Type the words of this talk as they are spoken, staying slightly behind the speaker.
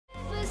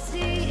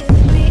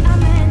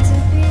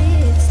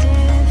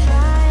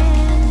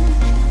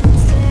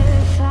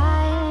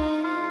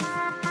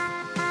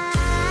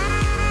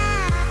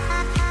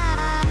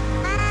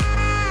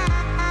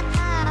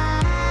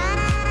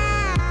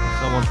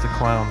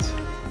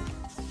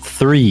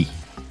3,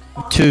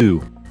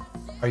 2.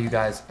 Are you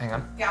guys? Hang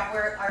on. Yeah,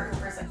 we're our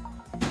Uber's like.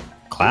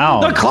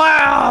 Clowns. The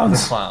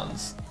clowns! The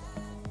clowns.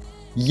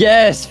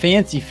 Yes,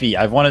 fancy feet.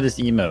 I've wanted this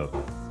emote.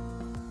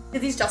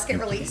 Did these just get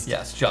released?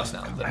 Yes, just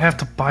now. I have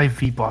to buy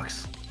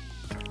V-Bucks.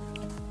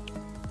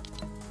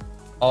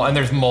 Oh, and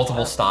there's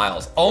multiple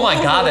styles. Oh my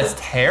god, that's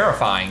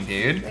terrifying,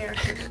 dude.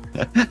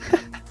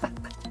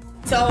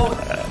 So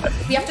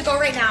we have to go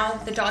right now.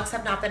 The dogs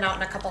have not been out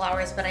in a couple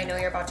hours, but I know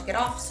you're about to get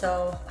off,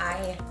 so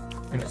I'm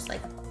just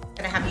like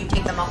gonna have you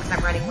take them out because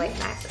I'm running late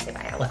and I have to say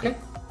bye. I love you.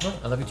 Well,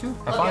 I love you too.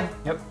 Have Love fun.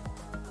 you.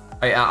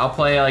 Yep. I'll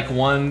play like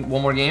one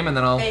more game and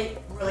then I'll. I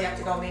really have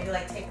to go. Maybe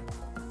like take.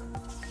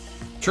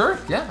 Sure.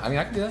 Yeah. I mean,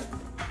 I can do that.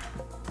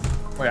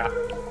 Oh yeah.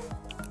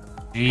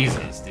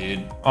 Jesus,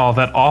 dude. Oh,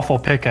 that awful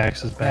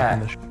pickaxe is back Yeah.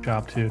 in the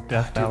shop too.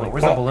 Death Dude, Valley.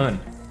 where's the balloon?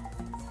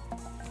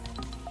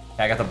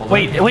 Yeah, I got the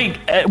balloon.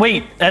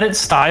 Wait. Edit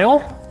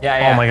style?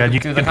 Yeah. Oh my god, you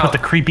Do can the put the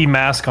creepy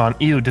mask on.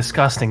 Ew,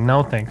 disgusting.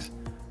 No thanks.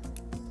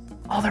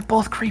 Oh, they're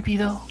both creepy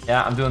though.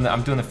 Yeah, I'm doing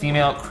the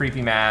female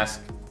creepy mask.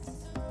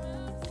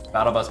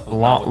 Battle bus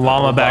balloon.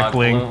 Llama back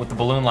bling. With the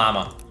balloon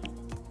llama.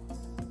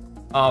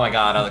 Oh my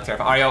god, I look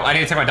terrified. Alright, I need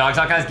to take my dogs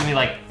out, guys. Give me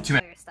like 2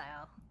 minutes.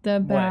 The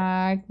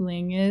back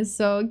bling is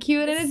so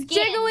cute and it's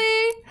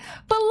jiggly.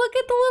 But look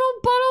at the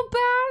little bottle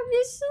bag.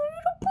 It's so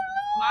little.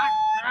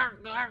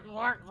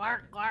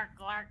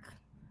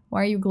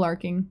 Why are you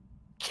glarking?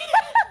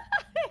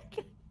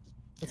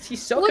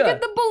 She's so Look good. at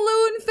the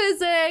balloon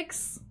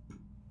physics.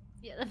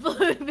 Yeah, the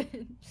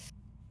balloon.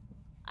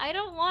 I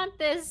don't want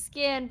this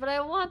skin, but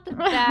I want the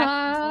back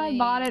I bling.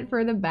 bought it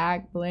for the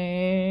back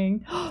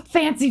bling.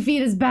 Fancy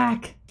Feet is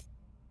back.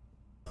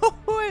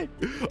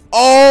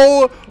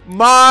 Oh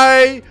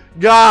my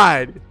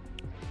god.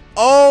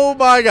 Oh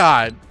my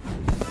god.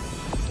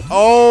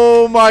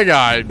 Oh my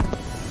god.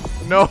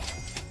 No.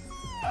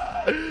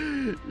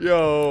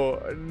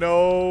 Yo,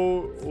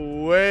 no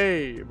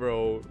way,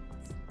 bro.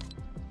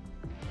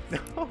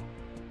 No.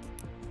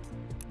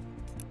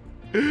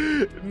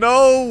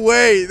 No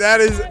way.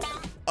 That is.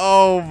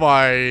 Oh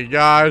my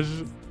gosh.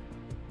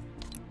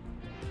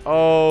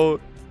 Oh.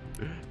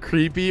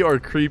 Creepy or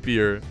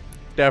creepier?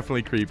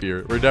 Definitely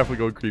creepier. We're definitely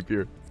going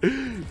creepier.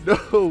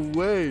 No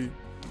way.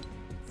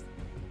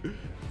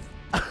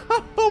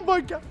 Oh my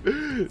god.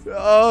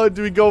 Oh,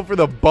 do we go for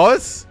the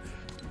bus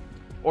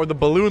or the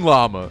balloon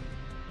llama?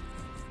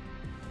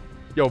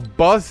 Yo,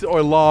 bus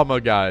or llama,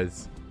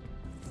 guys?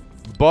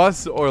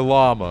 Bus or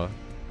llama?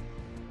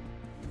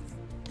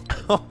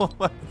 Oh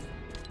my.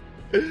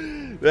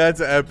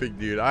 That's epic,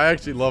 dude. I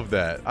actually love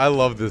that. I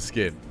love this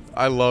skin.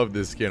 I love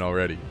this skin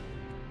already.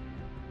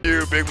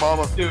 You, big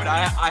mama. Dude,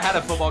 I had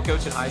a football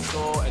coach in high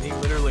school, and he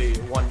literally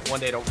one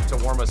day to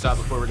warm us up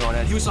before we were going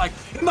in, he was like,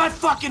 "My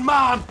fucking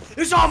mom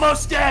is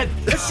almost dead,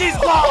 and she's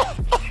lost.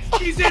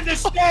 She's in the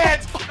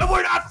stands, and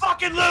we're not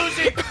fucking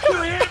losing.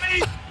 You hear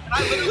me?" And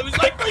I literally was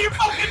like, "For your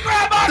fucking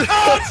grandma,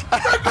 coach!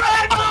 For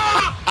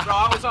grandma!" Bro,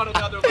 I was on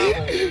another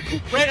level.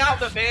 Ran out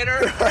the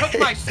banner, took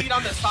my seat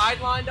on the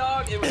sideline,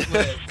 dog. It was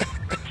lit.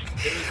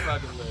 It was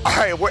fucking lit. All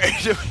right, wait.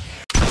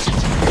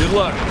 Good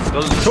luck.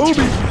 Those are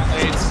Toby.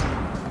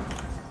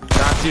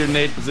 Not to your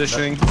Nate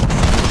positioning.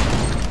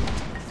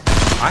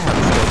 I have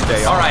a good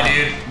day. Alright,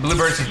 dude.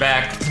 Bluebirds is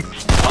back.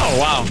 Oh,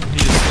 wow. He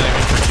just saved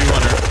me for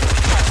 200.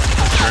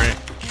 That's great.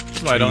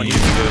 That's why I don't use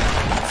the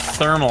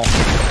thermal.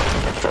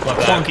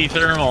 Funky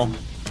thermal.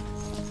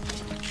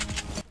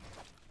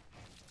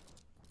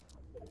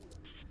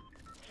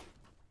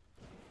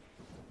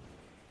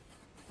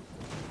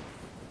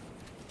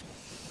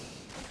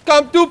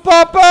 Come to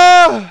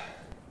Papa!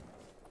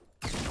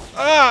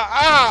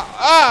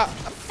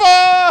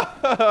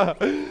 Fuck!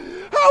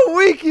 How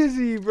weak is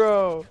he,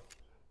 bro?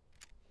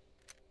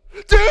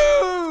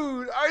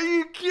 Dude! Are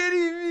you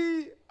kidding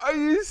me? Are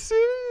you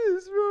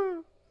serious,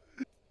 bro?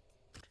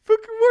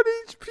 Fucking 1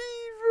 HP,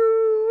 bro.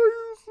 Are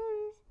you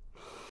serious?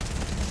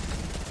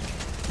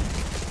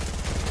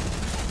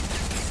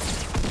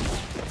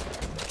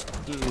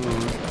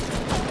 Dude.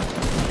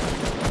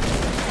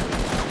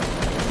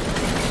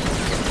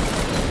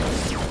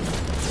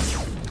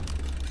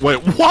 Wait,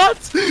 what?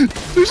 You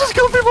just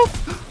killed people?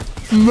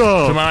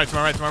 No. To my right, to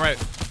my right, to my right.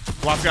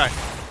 Last guy.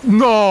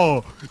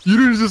 No. You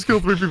didn't just kill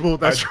 3 people with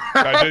that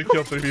trap. I did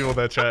kill 3 people with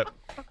that chat.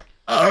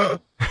 Oh,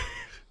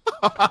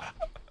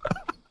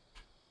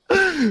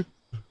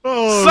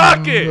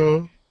 Suck it!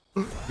 no.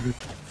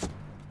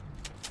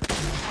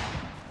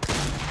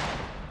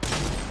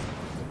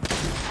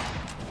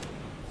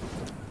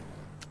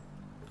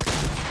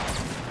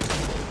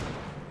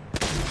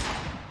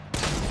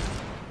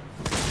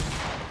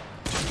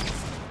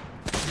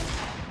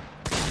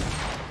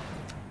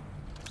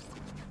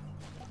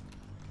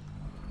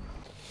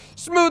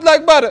 Smooth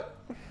like butter.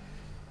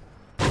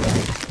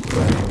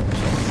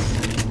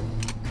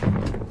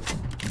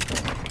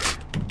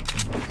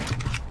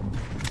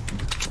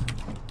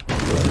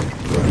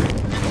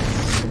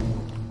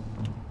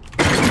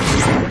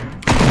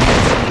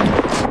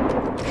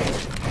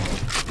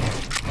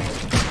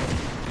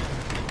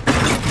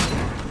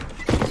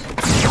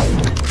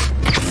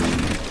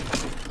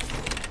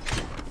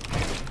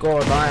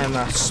 God, I am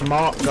a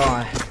smart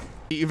guy.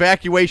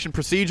 Evacuation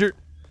procedure.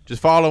 Just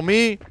follow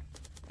me,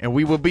 and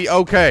we will be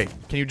okay.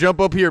 Can you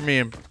jump up here,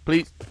 ma'am?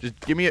 Please, just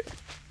give me it.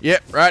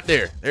 Yep, right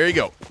there. There you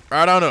go.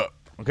 Right on up.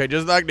 Okay,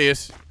 just like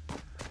this.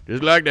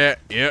 Just like that.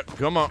 Yep,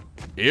 come on.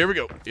 Here we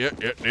go. Yep,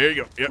 there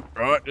you go. Yep,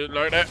 right, just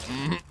like that.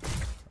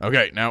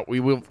 Okay, now we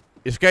will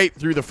escape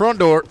through the front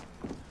door.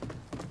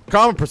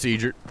 Common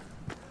procedure.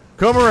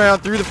 Come around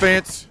through the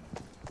fence.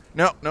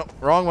 No,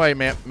 wrong way,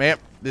 ma'am. Ma'am,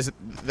 the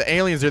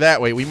aliens are that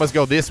way. We must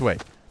go this way.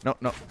 No,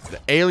 the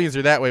aliens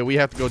are that way. We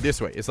have to go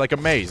this way. It's like a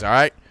maze, all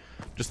right?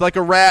 Just like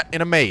a rat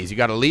in a maze. You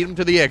got to lead them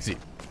to the exit.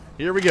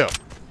 Here we go.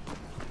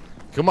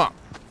 Come on.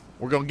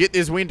 We're going to get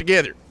this win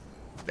together.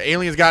 The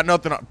aliens got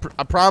nothing on.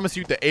 I promise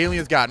you, the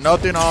aliens got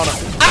nothing on them.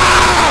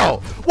 Ow!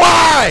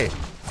 Why?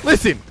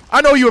 Listen,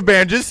 I know you have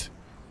bandages.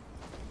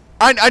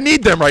 I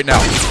need them right now.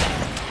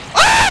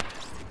 Ah!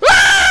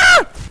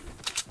 Ah!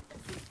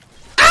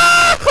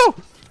 Ow!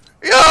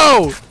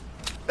 Yo!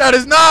 That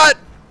is not.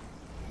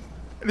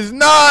 It is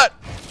not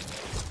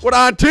what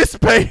I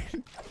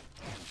anticipated.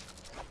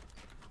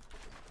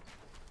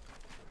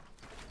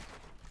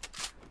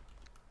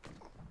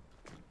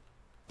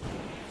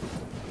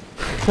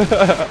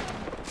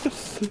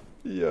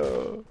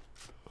 Yo.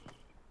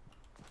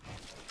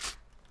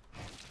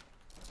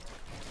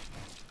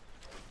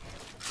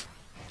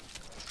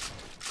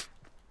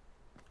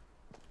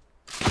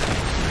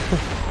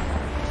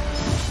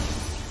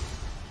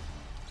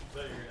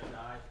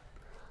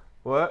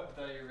 What? I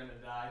thought you were gonna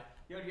die.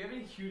 Yo, do you have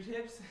any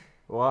Q-tips?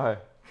 Why?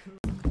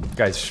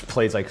 Guys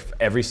plays like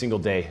every single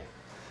day.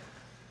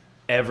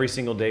 Every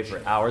single day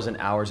for hours and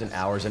hours and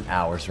hours and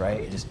hours,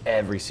 right? Just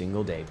every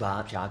single day.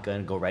 Bop,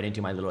 shotgun, go right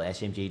into my little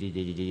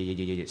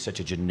SMG. It's such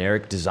a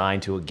generic design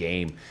to a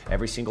game.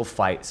 Every single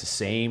fight, it's the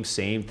same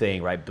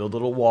thing, right? Build a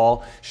little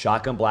wall,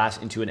 shotgun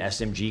blast into an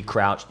SMG,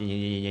 crouch,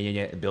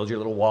 build your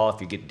little wall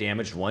if you get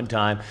damaged one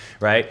time,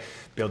 right?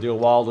 Build your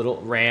wall, little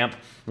ramp,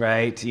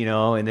 right? You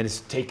know, and then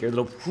it's take your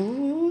little,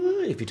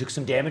 if you took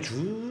some damage,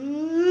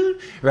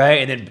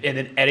 right? And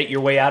then edit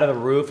your way out of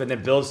the roof and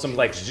then build some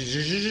like,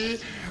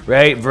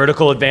 right?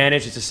 Vertical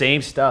advantage. It's the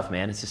same stuff,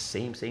 man. It's the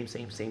same.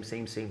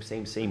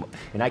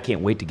 And I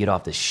can't wait to get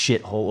off this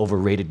shithole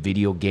overrated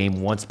video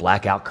game once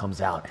Blackout comes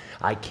out.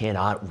 I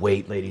cannot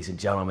wait, ladies and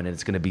gentlemen, and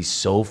it's going to be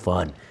so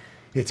fun.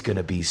 It's going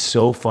to be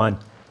so fun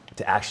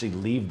to actually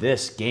leave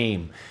this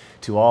game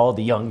to all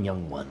the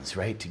young ones,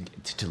 right?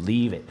 To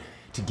leave it,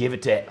 to give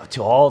it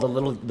to all the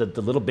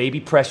little baby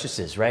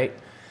preciouses, right?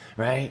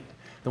 Right?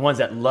 The ones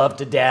that love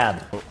to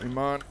dab. Oh,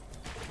 Iman.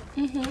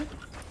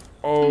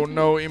 Oh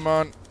no,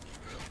 Iman.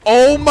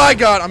 Oh my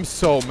God, I'm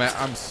so mad.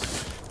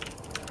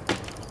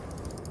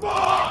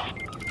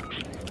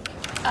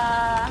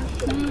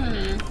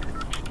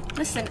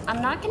 Listen,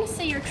 I'm not gonna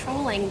say you're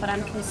trolling, but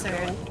I'm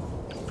concerned.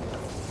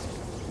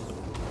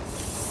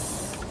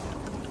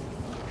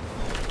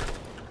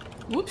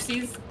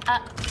 Whoopsies.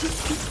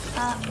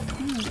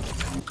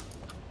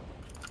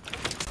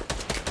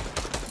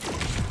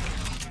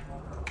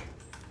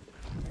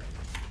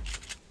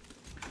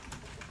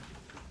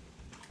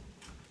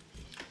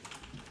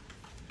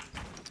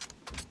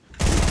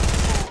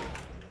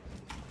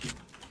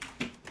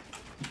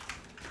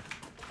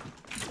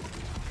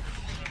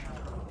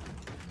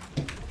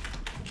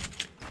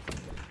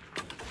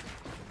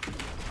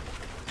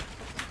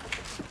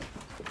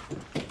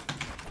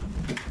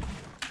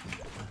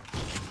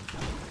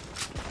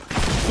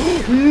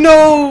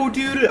 No,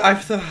 dude! I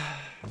thought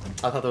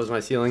that was my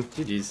ceiling.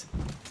 GG's.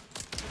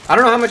 I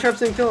don't know how my traps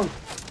didn't kill him.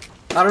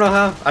 I don't know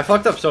how. I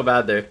fucked up so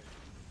bad there.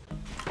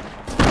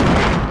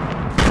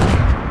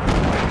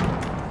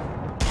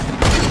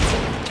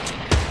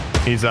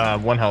 He's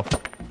 1 health.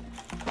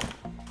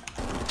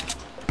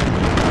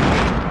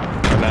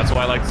 And that's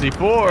why I like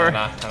C4. And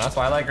that's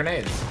why I like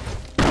grenades.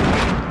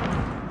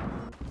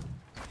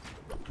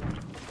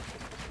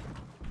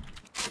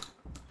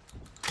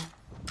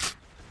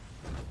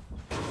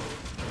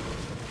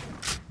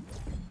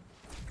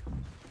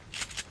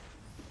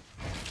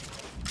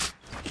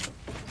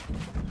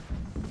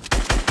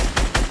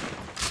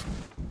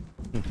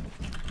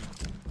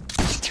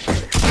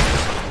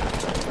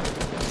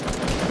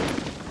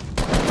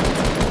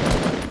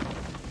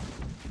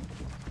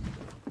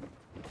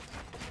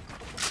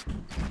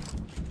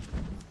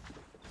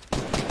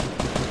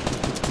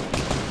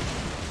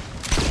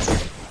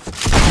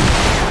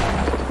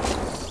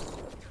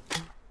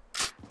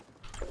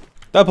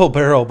 Double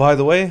barrel, by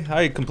the way,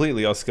 I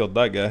completely outskilled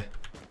that guy.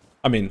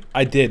 I mean,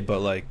 I did, but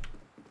like,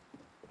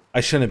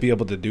 I shouldn't be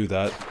able to do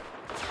that.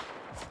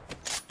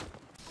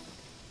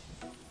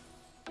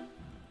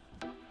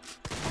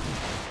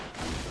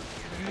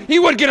 He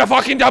would get a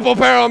fucking double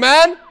barrel,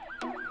 man!